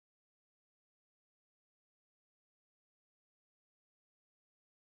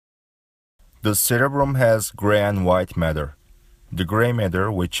The cerebrum has gray and white matter. The gray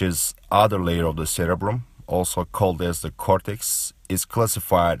matter, which is other layer of the cerebrum, also called as the cortex, is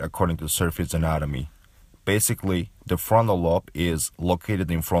classified according to surface anatomy. Basically, the frontal lobe is located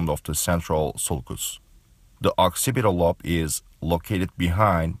in front of the central sulcus. The occipital lobe is located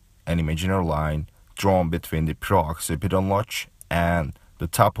behind an imaginary line drawn between the preoccipital notch and the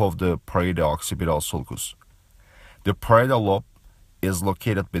top of the parietal occipital sulcus. The parietal lobe is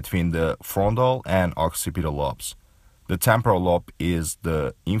located between the frontal and occipital lobes. The temporal lobe is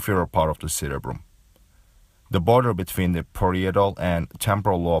the inferior part of the cerebrum. The border between the parietal and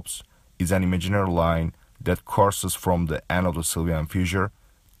temporal lobes is an imaginary line that courses from the end of the sylvian fissure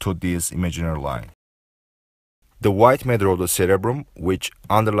to this imaginary line. The white matter of the cerebrum, which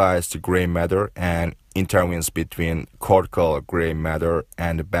underlies the gray matter and intervenes between cortical gray matter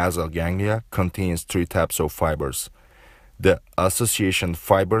and the basal ganglia, contains three types of fibers. The association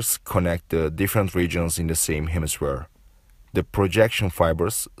fibers connect the different regions in the same hemisphere. The projection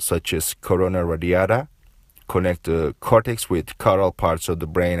fibers, such as corona radiata, connect the cortex with caudal parts of the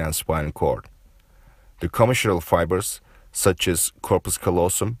brain and spinal cord. The commissural fibers, such as corpus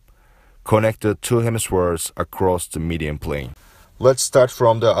callosum, connect the two hemispheres across the median plane. Let's start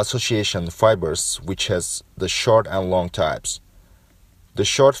from the association fibers, which has the short and long types. The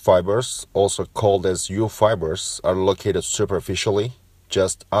short fibers, also called as U fibers, are located superficially,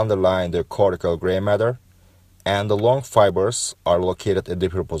 just underlying the cortical gray matter, and the long fibers are located at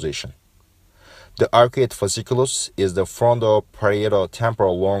deeper position. The arcuate fasciculus is the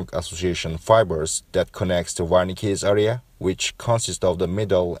fronto-parieto-temporal long association fibers that connects the Wernicke's area, which consists of the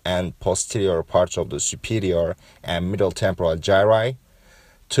middle and posterior parts of the superior and middle temporal gyri,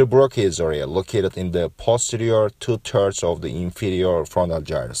 to Broca's area located in the posterior two-thirds of the inferior frontal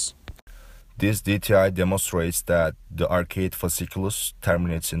gyrus. This DTI demonstrates that the arcuate fasciculus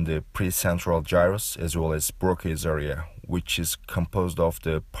terminates in the precentral gyrus as well as Broca's area, which is composed of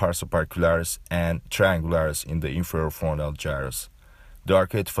the pars opercularis and triangularis in the inferior frontal gyrus. The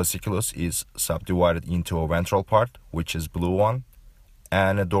arcuate fasciculus is subdivided into a ventral part, which is blue one,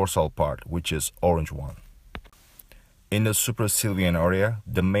 and a dorsal part, which is orange one. In the suprasylvian area,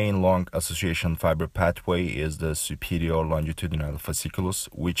 the main long association fiber pathway is the superior longitudinal fasciculus,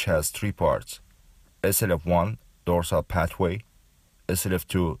 which has three parts: SLF1 dorsal pathway,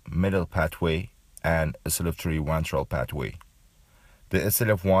 SLF2 middle pathway, and SLF3 ventral pathway. The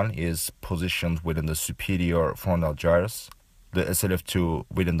SLF1 is positioned within the superior frontal gyrus, the SLF2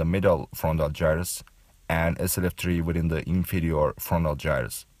 within the middle frontal gyrus, and SLF3 within the inferior frontal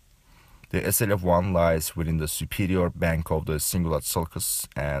gyrus. The SLF1 lies within the superior bank of the cingulate sulcus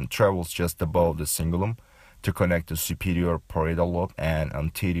and travels just above the cingulum to connect the superior parietal lobe and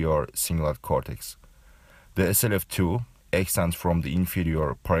anterior cingulate cortex. The SLF2 extends from the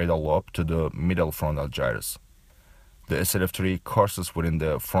inferior parietal lobe to the middle frontal gyrus. The SLF3 courses within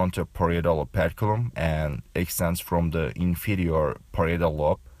the frontoparietal operculum and extends from the inferior parietal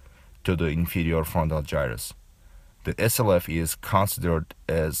lobe to the inferior frontal gyrus. The SLF is considered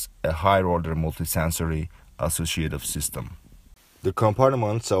as a higher-order multisensory associative system. The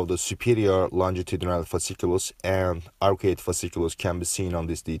compartments of the superior longitudinal fasciculus and arcuate fasciculus can be seen on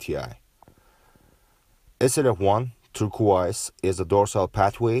this DTI. SLF1, turquoise, is the dorsal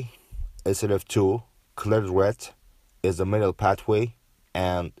pathway, SLF2, clear red, is the middle pathway,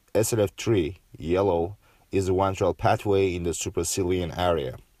 and SLF3, yellow, is the ventral pathway in the supracilian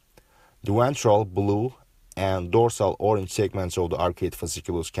area. The ventral, blue, and dorsal orange segments of the arcuate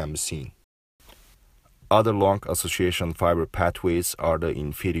fasciculus can be seen. Other long association fiber pathways are the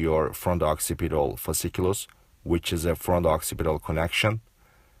inferior fronto-occipital fasciculus, which is a fronto-occipital connection,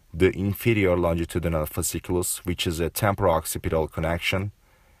 the inferior longitudinal fasciculus, which is a temporo-occipital connection,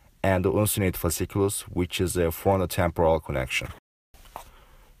 and the uncinate fasciculus, which is a frontotemporal connection.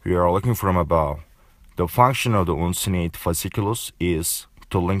 We are looking from above. The function of the uncinate fasciculus is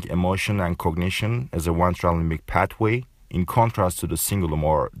to link emotion and cognition as a ventral limbic pathway, in contrast to the cingulum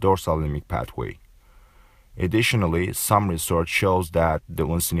or dorsal limbic pathway. Additionally, some research shows that the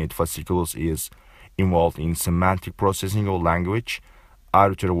uncinate fasciculus is involved in semantic processing of language,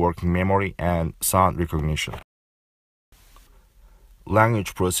 auditory working memory, and sound recognition.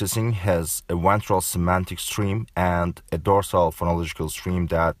 Language processing has a ventral semantic stream and a dorsal phonological stream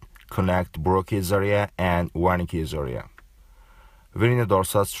that connect Broca's area and Wernicke's area. Within the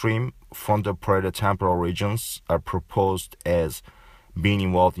dorsal stream, frontoparieto-temporal regions are proposed as being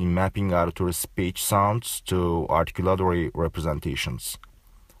involved in mapping auditory speech sounds to articulatory representations.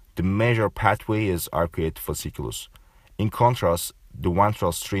 The major pathway is arcuate fasciculus. In contrast, the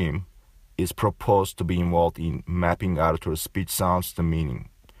ventral stream is proposed to be involved in mapping auditory speech sounds to meaning.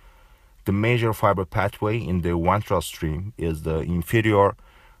 The major fiber pathway in the ventral stream is the inferior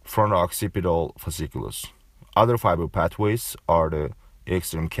fronto-occipital fasciculus. Other fiber pathways are the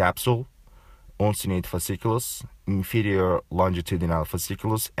external capsule, uncinate fasciculus, inferior longitudinal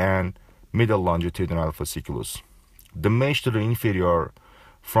fasciculus, and middle longitudinal fasciculus. The mesh to the inferior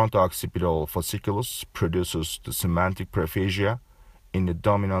fronto-occipital fasciculus produces the semantic prophagia in the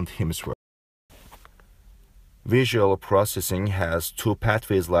dominant hemisphere. Visual processing has two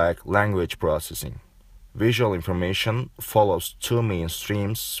pathways like language processing. Visual information follows two main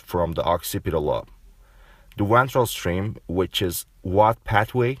streams from the occipital lobe. The ventral stream, which is what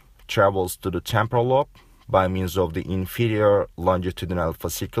pathway, travels to the temporal lobe by means of the inferior longitudinal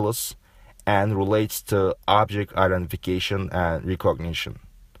fasciculus and relates to object identification and recognition.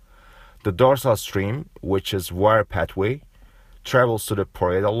 The dorsal stream, which is wire pathway, travels to the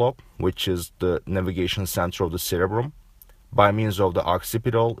parietal lobe, which is the navigation center of the cerebrum, by means of the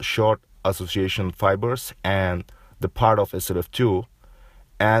occipital short association fibers and the part of SLF2,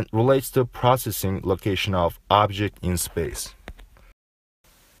 and relates to processing location of object in space.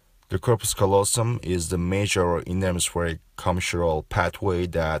 The corpus callosum is the major interhemispheric commissural pathway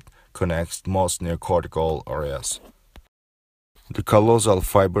that connects most neocortical areas. The callosal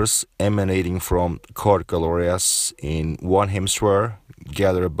fibers emanating from cortical areas in one hemisphere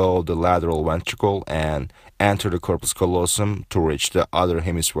gather above the lateral ventricle and enter the corpus callosum to reach the other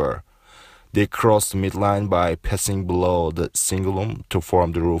hemisphere. They cross the midline by passing below the cingulum to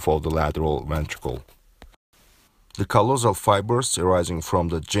form the roof of the lateral ventricle. The callosal fibers arising from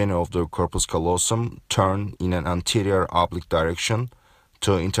the genu of the corpus callosum turn in an anterior oblique direction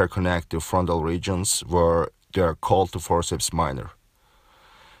to interconnect the frontal regions where they are called the forceps minor.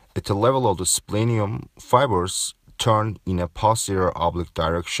 At the level of the splenium, fibers turn in a posterior oblique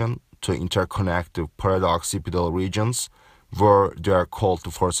direction to interconnect the parieto-occipital regions where they are called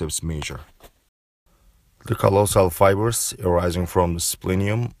the forceps major. The callosal fibers arising from the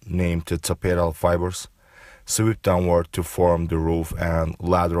splenium, named the tapetal fibers, sweep downward to form the roof and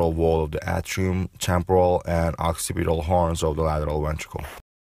lateral wall of the atrium, temporal, and occipital horns of the lateral ventricle.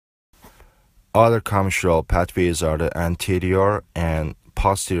 Other commissural pathways are the anterior and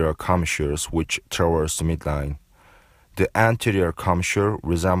posterior commissures, which traverse the midline. The anterior commissure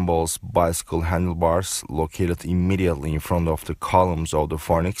resembles bicycle handlebars located immediately in front of the columns of the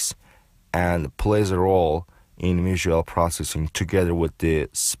fornix and plays a role in visual processing together with the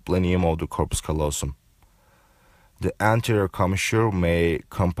splenium of the corpus callosum. The anterior commissure may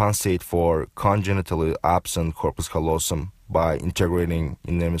compensate for congenitally absent corpus callosum by integrating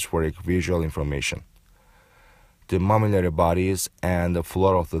interhemispheric visual information. The mammillary bodies and the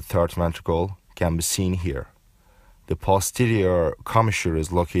floor of the third ventricle can be seen here. The posterior commissure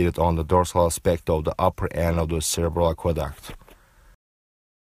is located on the dorsal aspect of the upper end of the cerebral aqueduct.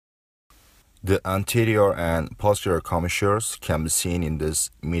 The anterior and posterior commissures can be seen in this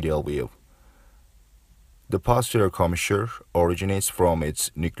medial view. The posterior commissure originates from its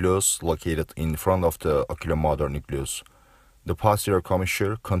nucleus located in front of the oculomotor nucleus. The posterior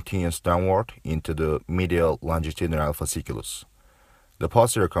commissure continues downward into the medial longitudinal fasciculus. The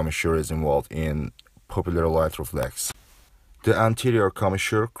posterior commissure is involved in pupillary light reflex. The anterior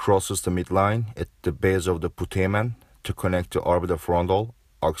commissure crosses the midline at the base of the putamen to connect the orbitofrontal,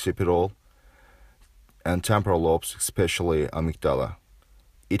 occipital, and temporal lobes, especially amygdala.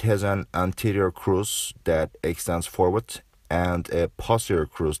 It has an anterior crus that extends forward and a posterior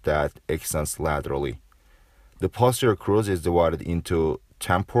crus that extends laterally. The posterior crus is divided into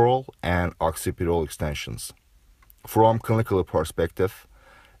temporal and occipital extensions. From clinical perspective,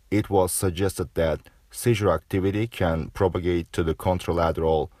 it was suggested that seizure activity can propagate to the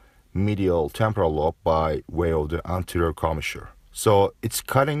contralateral medial temporal lobe by way of the anterior commissure. So its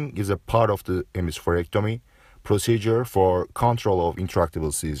cutting is a part of the hemispherectomy procedure for control of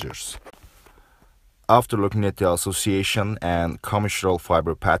intractable seizures. After looking at the association and commissural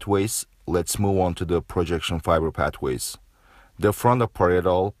fiber pathways, let's move on to the projection fiber pathways. The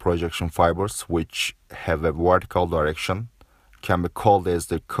frontoparietal projection fibers, which have a vertical direction, can be called as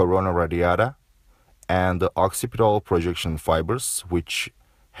the corona radiata, and the occipital projection fibers, which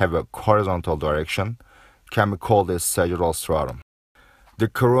have a horizontal direction, can be called as sagittal stratum. The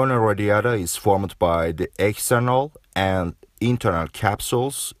corona radiata is formed by the external and internal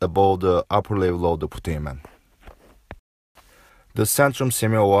capsules above the upper level of the putamen. The centrum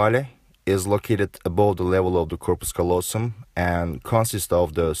semiovale is located above the level of the corpus callosum and consists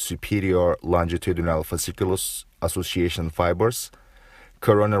of the superior longitudinal fasciculus association fibers,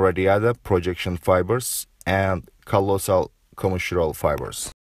 corona radiata projection fibers, and callosal commissural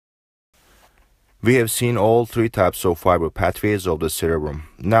fibers. We have seen all three types of fiber pathways of the cerebrum.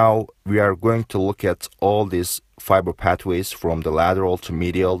 Now we are going to look at all these fiber pathways from the lateral to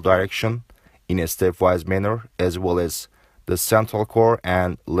medial direction in a stepwise manner, as well as the central core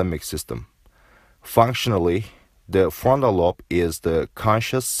and limbic system. Functionally, the frontal lobe is the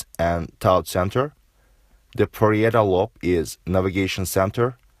conscious and thought center. The parietal lobe is navigation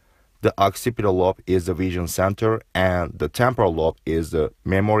center. The occipital lobe is the vision center, and the temporal lobe is the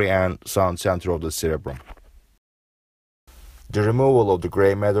memory and sound center of the cerebrum. The removal of the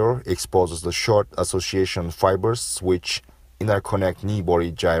gray matter exposes the short association fibers which interconnect knee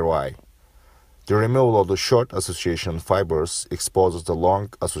body gyri. The removal of the short association fibers exposes the long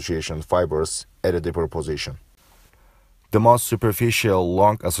association fibers at a deeper position. The most superficial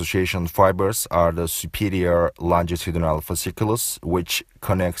long association fibers are the superior longitudinal fasciculus, which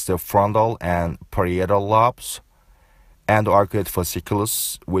connects the frontal and parietal lobes, and the arcuate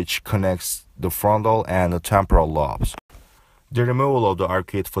fasciculus, which connects the frontal and the temporal lobes. The removal of the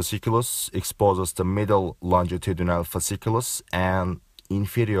arcuate fasciculus exposes the middle longitudinal fasciculus and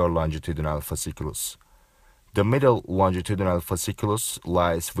inferior longitudinal fasciculus. The middle longitudinal fasciculus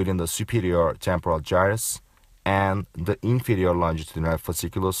lies within the superior temporal gyrus, and the inferior longitudinal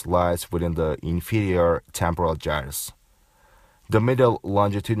fasciculus lies within the inferior temporal gyrus. The middle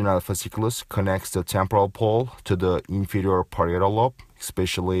longitudinal fasciculus connects the temporal pole to the inferior parietal lobe,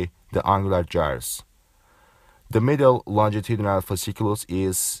 especially the angular gyrus. The middle longitudinal fasciculus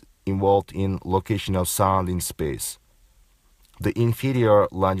is involved in location of sound in space. The inferior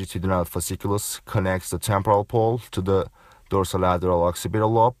longitudinal fasciculus connects the temporal pole to the dorsolateral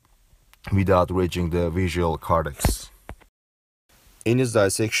occipital lobe without reaching the visual cortex. In this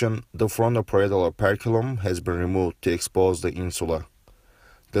dissection, the frontoparietal operculum has been removed to expose the insula.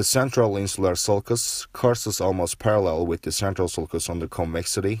 The central insular sulcus courses almost parallel with the central sulcus on the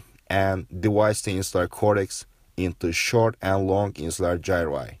convexity and divides the insular cortex into short and long insular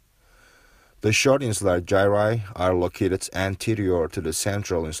gyri. The short insular gyri are located anterior to the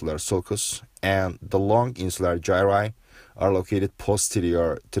central insular sulcus, and the long insular gyri are located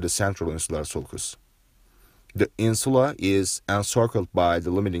posterior to the central insular sulcus. The insula is encircled by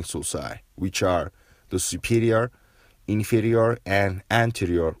the limiting sulci, which are the superior, inferior, and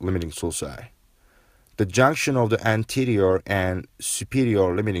anterior limiting sulci. The junction of the anterior and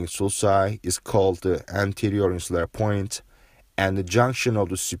superior limiting sulci is called the anterior insular point, and the junction of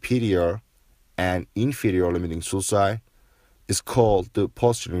the superior and inferior limiting sulci is called the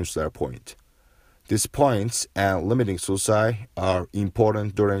posterior insular point. These points and limiting sulci are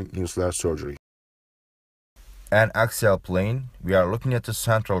important during insular surgery. An axial plane, we are looking at the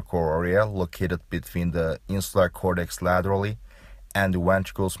central core area located between the insular cortex laterally and the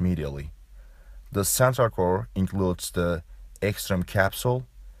ventricles medially. The central core includes the extreme capsule,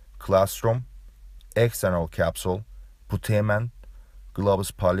 claustrum, external capsule, putamen,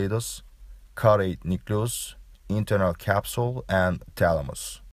 globus pallidus, caudate nucleus, internal capsule, and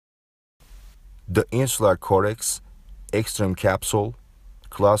thalamus. The insular cortex, extreme capsule,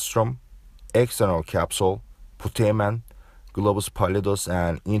 claustrum, external capsule, putamen, globus pallidus,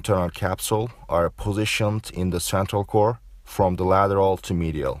 and internal capsule are positioned in the central core from the lateral to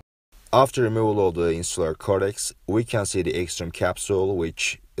medial. After removal of the insular cortex, we can see the extreme capsule,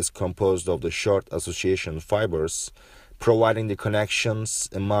 which is composed of the short association fibers, providing the connections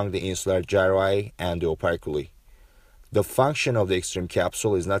among the insular gyri and the operculi. The function of the extreme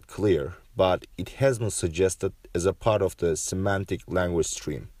capsule is not clear, but it has been suggested as a part of the semantic language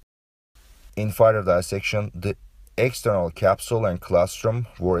stream. In further dissection, the external capsule and claustrum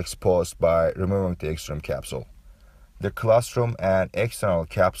were exposed by removing the extreme capsule. The claustrum and external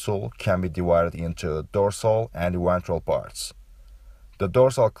capsule can be divided into dorsal and ventral parts. The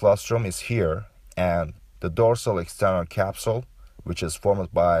dorsal claustrum is here, and the dorsal external capsule, which is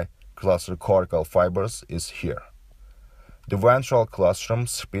formed by claustrocortical fibers, is here. The ventral claustrum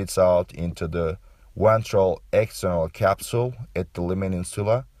spreads out into the ventral external capsule at the limit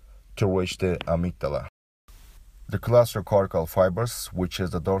insula to reach the amygdala. The claustrocortical fibers, which is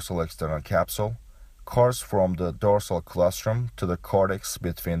the dorsal external capsule, course from the dorsal claustrum to the cortex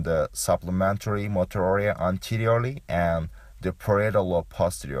between the supplementary motor area anteriorly and the parietal lobe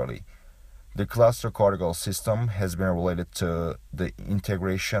posteriorly. The claustrocortical system has been related to the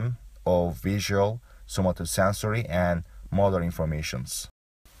integration of visual, somatosensory, and motor informations.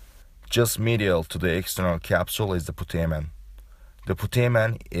 Just medial to the external capsule is the putamen. The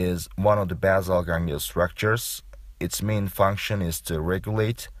putamen is one of the basal ganglia structures. Its main function is to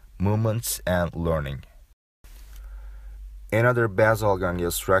regulate movements and learning. Another basal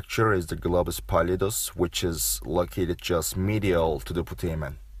ganglia structure is the globus pallidus, which is located just medial to the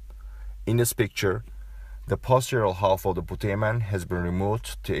putamen. In this picture, the posterior half of the putamen has been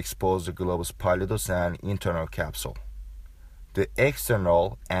removed to expose the globus pallidus and internal capsule. The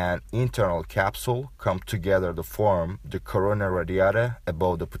external and internal capsule come together to form the corona radiata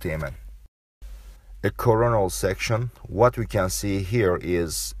above the putamen. A coronal section, what we can see here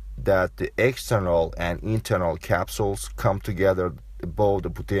is that the external and internal capsules come together above the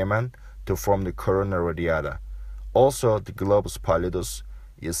putamen to form the corona radiata. Also, the globus pallidus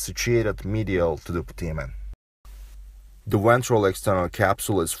is situated medial to the putamen. The ventral external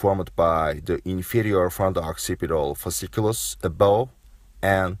capsule is formed by the inferior fronto-occipital fasciculus above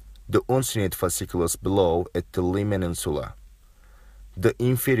and the uncinate fasciculus below at the limb insula. The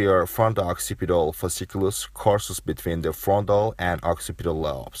inferior fronto-occipital fasciculus courses between the frontal and occipital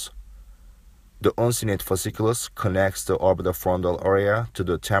lobes. The uncinate fasciculus connects the orbitofrontal area to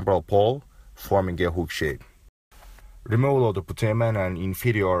the temporal pole, forming a hook shape. Removal of the putamen and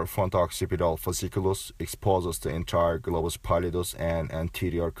inferior fronto-occipital fasciculus exposes the entire globus pallidus and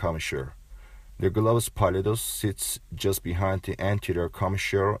anterior commissure. The globus pallidus sits just behind the anterior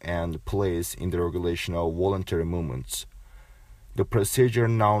commissure and plays in the regulation of voluntary movements. The procedure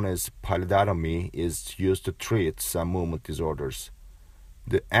known as pallidotomy is used to treat some movement disorders.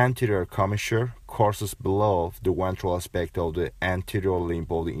 The anterior commissure courses below the ventral aspect of the anterior limb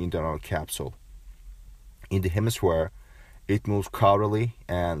of the internal capsule. In the hemisphere, it moves caudally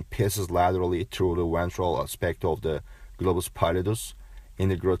and passes laterally through the ventral aspect of the globus pallidus in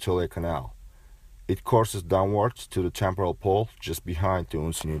the glottalic canal. It courses downwards to the temporal pole just behind the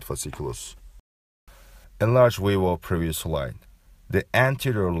uncinate fasciculus. Enlarged view of previous slide. The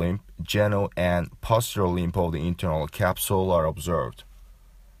anterior limb, genu, and posterior limb of the internal capsule are observed.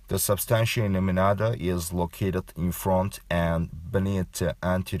 The substantia nominata is located in front and beneath the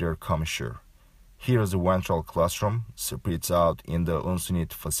anterior commissure. Here is the ventral claustrum, spreads out in the uncinate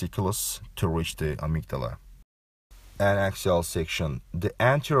fasciculus to reach the amygdala. An axial section. The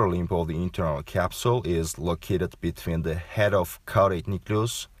anterior limb of the internal capsule is located between the head of caudate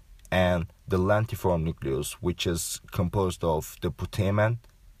nucleus and the lentiform nucleus, which is composed of the putamen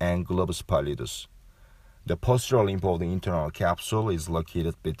and globus pallidus. The posterior limb of the internal capsule is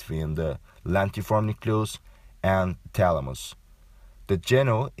located between the lentiform nucleus and thalamus. The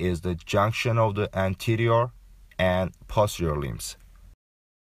genu is the junction of the anterior and posterior limbs.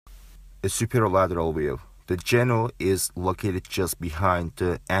 A superolateral view. The genu is located just behind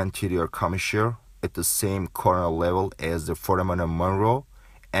the anterior commissure at the same coronal level as the foramen Monro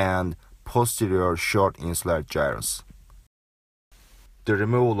and posterior short insular gyrus. The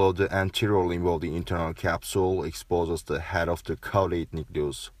removal of the anterior limb of the internal capsule exposes the head of the caudate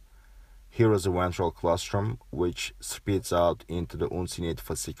nucleus. Here is the ventral claustrum, which spreads out into the uncinate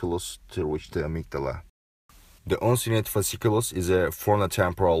fasciculus to reach the amygdala. The uncinate fasciculus is a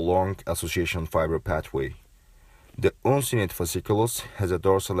frontotemporal long association fiber pathway. The uncinate fasciculus has a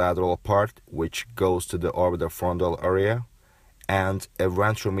dorsolateral part which goes to the orbitofrontal area and a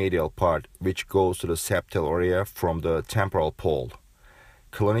ventromedial part which goes to the septal area from the temporal pole.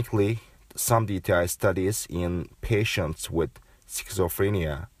 Clinically, some DTI studies in patients with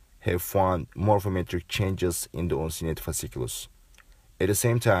schizophrenia have found morphometric changes in the uncinate fasciculus. At the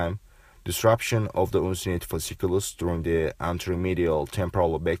same time, disruption of the uncinate fasciculus during the anteromedial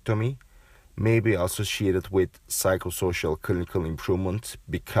temporal lobectomy may be associated with psychosocial clinical improvement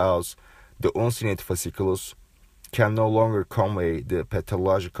because the uncinate fasciculus can no longer convey the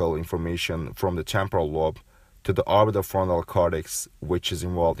pathological information from the temporal lobe to the orbitofrontal cortex, which is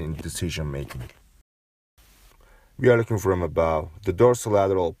involved in decision making. We are looking from above. The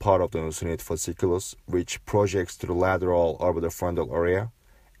dorsolateral part of the uncinate fasciculus, which projects to the lateral orbitofrontal area,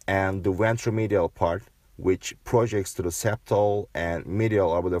 and the ventromedial part, which projects to the septal and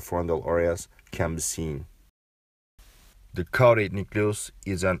medial orbitofrontal areas, can be seen. The caudate nucleus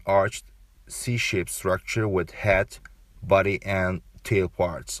is an arched, C-shaped structure with head, body, and tail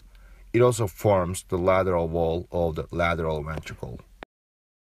parts. It also forms the lateral wall of the lateral ventricle.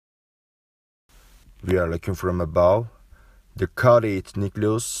 We are looking from above. The caudate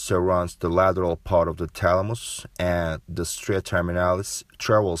nucleus surrounds the lateral part of the thalamus, and the stria terminalis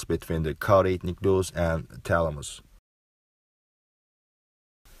travels between the caudate nucleus and thalamus.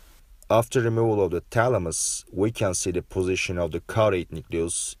 After removal of the thalamus, we can see the position of the caudate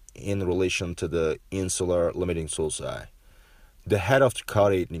nucleus in relation to the insular limiting sulci. The head of the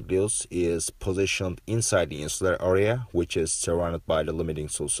caudate nucleus is positioned inside the insular area, which is surrounded by the limiting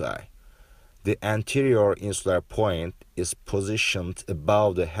sulci. The anterior insular point is positioned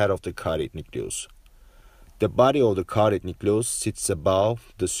above the head of the caudate nucleus. The body of the caudate nucleus sits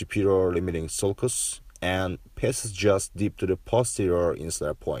above the superior limiting sulcus and passes just deep to the posterior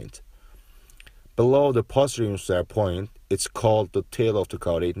insular point. Below the posterior insular point, it's called the tail of the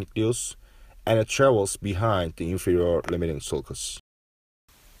caudate nucleus, and it travels behind the inferior limiting sulcus.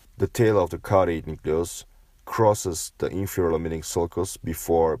 The tail of the caudate nucleus crosses the inferior limiting sulcus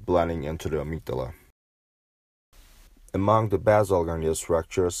before blending into the amygdala. Among the basal ganglia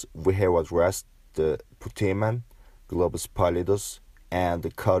structures, we have addressed the putamen, globus pallidus, and the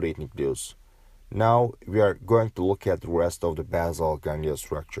caudate nucleus. Now we are going to look at the rest of the basal ganglia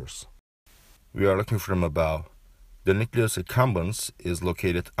structures. We are looking from above. The nucleus accumbens is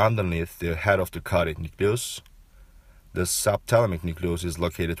located underneath the head of the caudate nucleus. The subthalamic nucleus is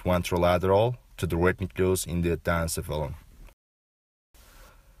located ventrolateral to the red nucleus in the diencephalon.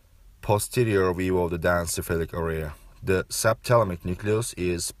 Posterior view of the diencephalic area. The subthalamic nucleus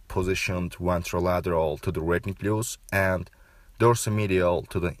is positioned ventrolateral to the red nucleus and dorsomedial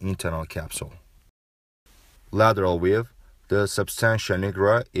to the internal capsule. Lateral view. The substantia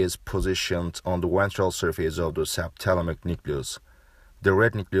nigra is positioned on the ventral surface of the subthalamic nucleus. The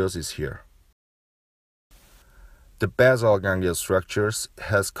red nucleus is here. The basal ganglia structures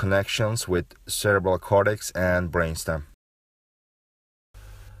has connections with cerebral cortex and brainstem.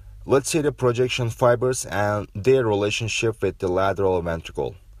 Let's see the projection fibers and their relationship with the lateral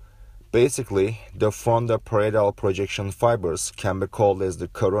ventricle. Basically, the frontoparietal projection fibers can be called as the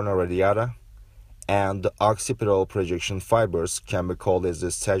corona radiata, and the occipital projection fibers can be called as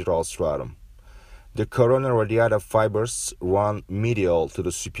the sagittal stratum. The corona radiata fibers run medial to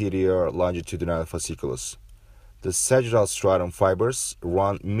the superior longitudinal fasciculus. The sagittal stratum fibers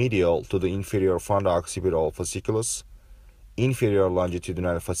run medial to the inferior fronto-occipital fasciculus, inferior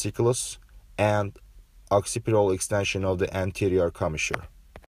longitudinal fasciculus, and occipital extension of the anterior commissure.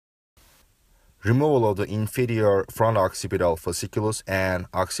 Removal of the inferior fronto-occipital fasciculus and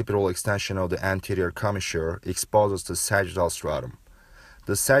occipital extension of the anterior commissure exposes the sagittal stratum.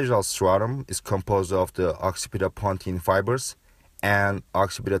 The sagittal stratum is composed of the occipitopontine fibers and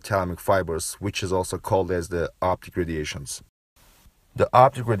occipitothalamic fibers, which is also called as the optic radiations. The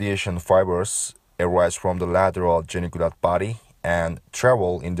optic radiation fibers arise from the lateral geniculate body and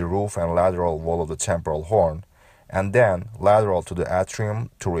travel in the roof and lateral wall of the temporal horn, and then lateral to the atrium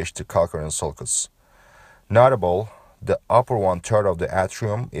to reach the calcarean sulcus. Notable, the upper one-third of the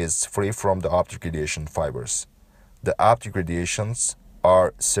atrium is free from the optic radiation fibers. The optic radiations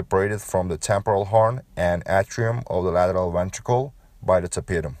are separated from the temporal horn and atrium of the lateral ventricle by the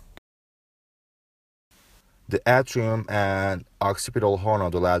tapetum. The atrium and occipital horn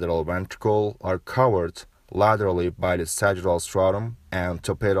of the lateral ventricle are covered laterally by the sagittal stratum and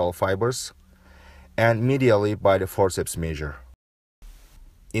tapetal fibers, and medially by the forceps major.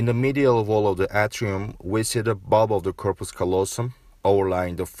 In the medial wall of the atrium, we see the bulb of the corpus callosum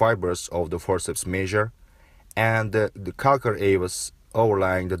overlying the fibers of the forceps major, and the calcar avus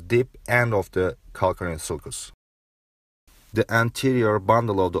overlying the deep end of the calcarean sulcus. The anterior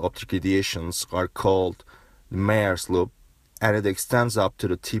bundle of the optic radiations are called the Meyer's loop, and it extends up to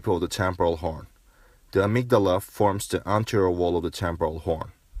the tip of the temporal horn. The amygdala forms the anterior wall of the temporal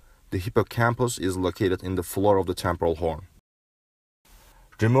horn. The hippocampus is located in the floor of the temporal horn.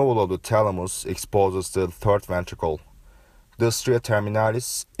 Removal of the thalamus exposes the third ventricle. The stria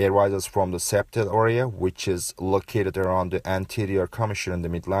terminalis arises from the septal area, which is located around the anterior commissure in the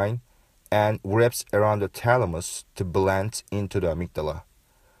midline, and wraps around the thalamus to blend into the amygdala.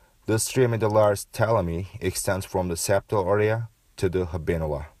 The stria medullaris thalami extends from the septal area to the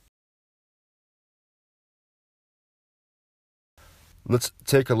habenula. Let's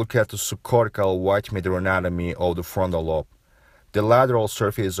take a look at the subcortical white matter anatomy of the frontal lobe. The lateral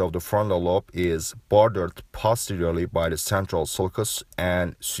surface of the frontal lobe is bordered posteriorly by the central sulcus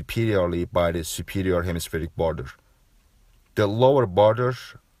and superiorly by the superior hemispheric border. The lower border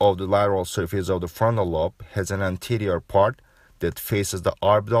of the lateral surface of the frontal lobe has an anterior part that faces the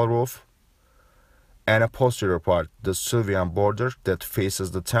orbital roof and a posterior part, the sylvian border, that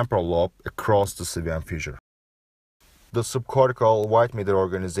faces the temporal lobe across the sylvian fissure. The subcortical white matter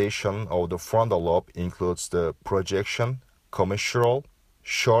organization of the frontal lobe includes the projection, commissural,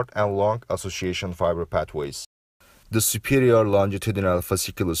 short and long association fiber pathways. The superior longitudinal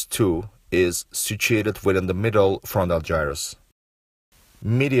fasciculus 2 is situated within the middle frontal gyrus.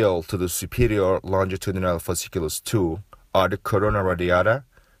 Medial to the superior longitudinal fasciculus 2 are the corona radiata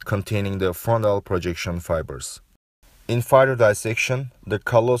containing the frontal projection fibers. In fighter dissection, the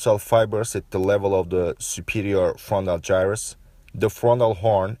callosal fibers at the level of the superior frontal gyrus, the frontal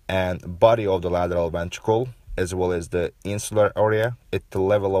horn and body of the lateral ventricle, as well as the insular area at the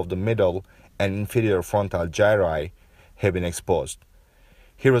level of the middle and inferior frontal gyri, have been exposed.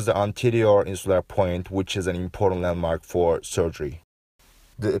 Here is the anterior insular point, which is an important landmark for surgery.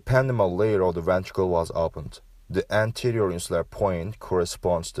 The ependymal layer of the ventricle was opened. The anterior insular point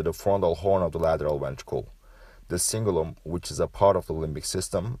corresponds to the frontal horn of the lateral ventricle. The cingulum, which is a part of the limbic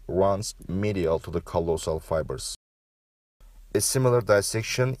system, runs medial to the callosal fibers. A similar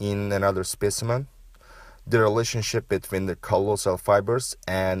dissection in another specimen. The relationship between the callosal fibers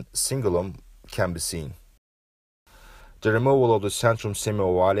and cingulum can be seen. The removal of the centrum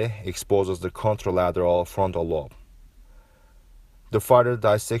semiovale exposes the contralateral frontal lobe. The further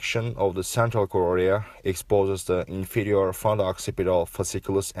dissection of the central core area exposes the inferior fronto-occipital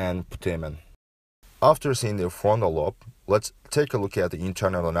fasciculus and putamen. After seeing the frontal lobe, let's take a look at the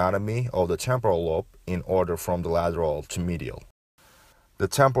internal anatomy of the temporal lobe in order from the lateral to medial. The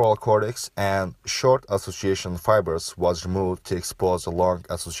temporal cortex and short association fibers was removed to expose the long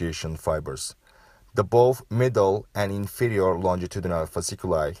association fibers. The both middle and inferior longitudinal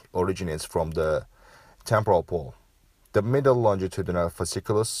fasciculi originates from the temporal pole. The middle longitudinal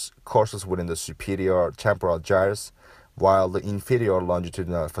fasciculus courses within the superior temporal gyrus, while the inferior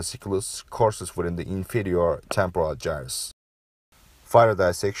longitudinal fasciculus courses within the inferior temporal gyrus. Further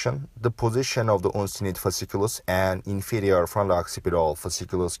dissection, the position of the uncinate fasciculus and inferior fronto-occipital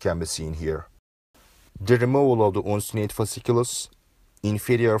fasciculus can be seen here. The removal of the uncinate fasciculus,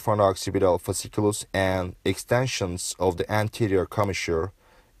 inferior fronto-occipital fasciculus, and extensions of the anterior commissure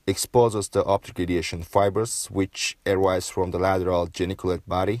exposes the optic radiation fibers which arise from the lateral geniculate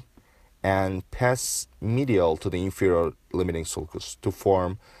body and pass medial to the inferior limiting sulcus to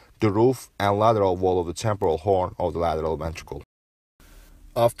form the roof and lateral wall of the temporal horn of the lateral ventricle.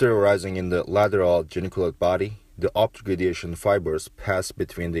 After arising in the lateral geniculate body, the optic radiation fibers pass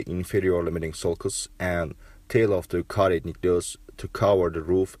between the inferior limiting sulcus and tail of the caudate nucleus to cover the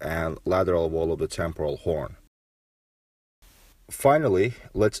roof and lateral wall of the temporal horn. Finally,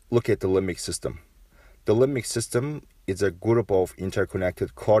 let's look at the limbic system. The limbic system is a group of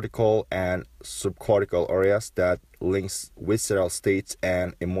interconnected cortical and subcortical areas that links visceral states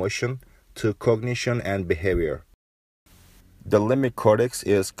and emotion to cognition and behavior. The limbic cortex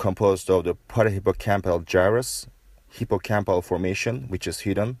is composed of the parahippocampal gyrus, hippocampal formation, which is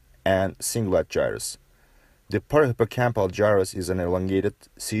hidden, and cingulate gyrus. The parahippocampal gyrus is an elongated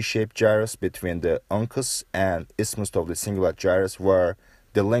C-shaped gyrus between the uncus and isthmus of the cingulate gyrus, where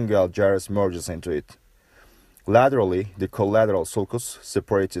the lingual gyrus merges into it. Laterally, the collateral sulcus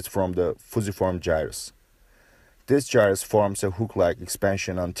separates it from the fusiform gyrus. This gyrus forms a hook-like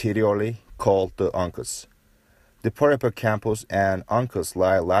expansion anteriorly called the uncus. The parahippocampus and uncus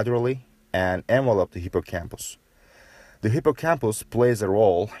lie laterally and envelop the hippocampus. The hippocampus plays a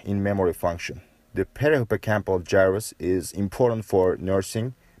role in memory function. The perihippocampal gyrus is important for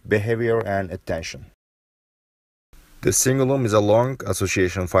nursing, behavior, and attention. The cingulum is a long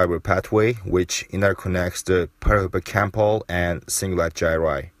association fiber pathway which interconnects the parahippocampal and cingulate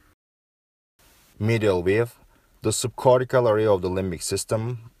gyri. Medial view. The subcortical area of the limbic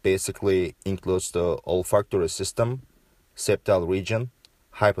system basically includes the olfactory system, septal region,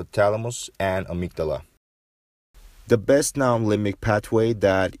 hypothalamus, and amygdala. The best known limbic pathway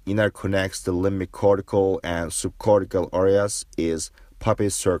that interconnects the limbic cortical and subcortical areas is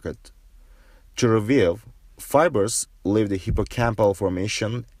Papez circuit. To review, fibers leave the hippocampal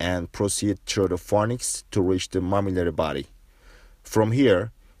formation and proceed through the fornix to reach the mammillary body. From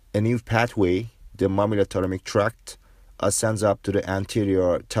here, a new pathway, the mammillothalamic tract, ascends up to the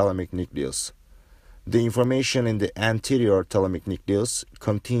anterior thalamic nucleus. The information in the anterior thalamic nucleus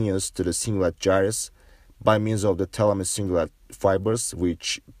continues to the cingulate gyrus by means of the thalamus cingulate fibers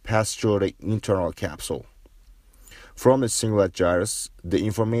which pass through the internal capsule. From the cingulate gyrus, the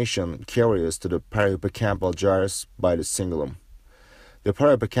information carries to the parahippocampal gyrus by the cingulum. The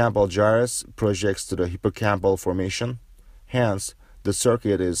parahippocampal gyrus projects to the hippocampal formation, hence the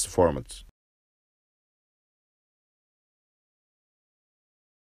circuit is formed.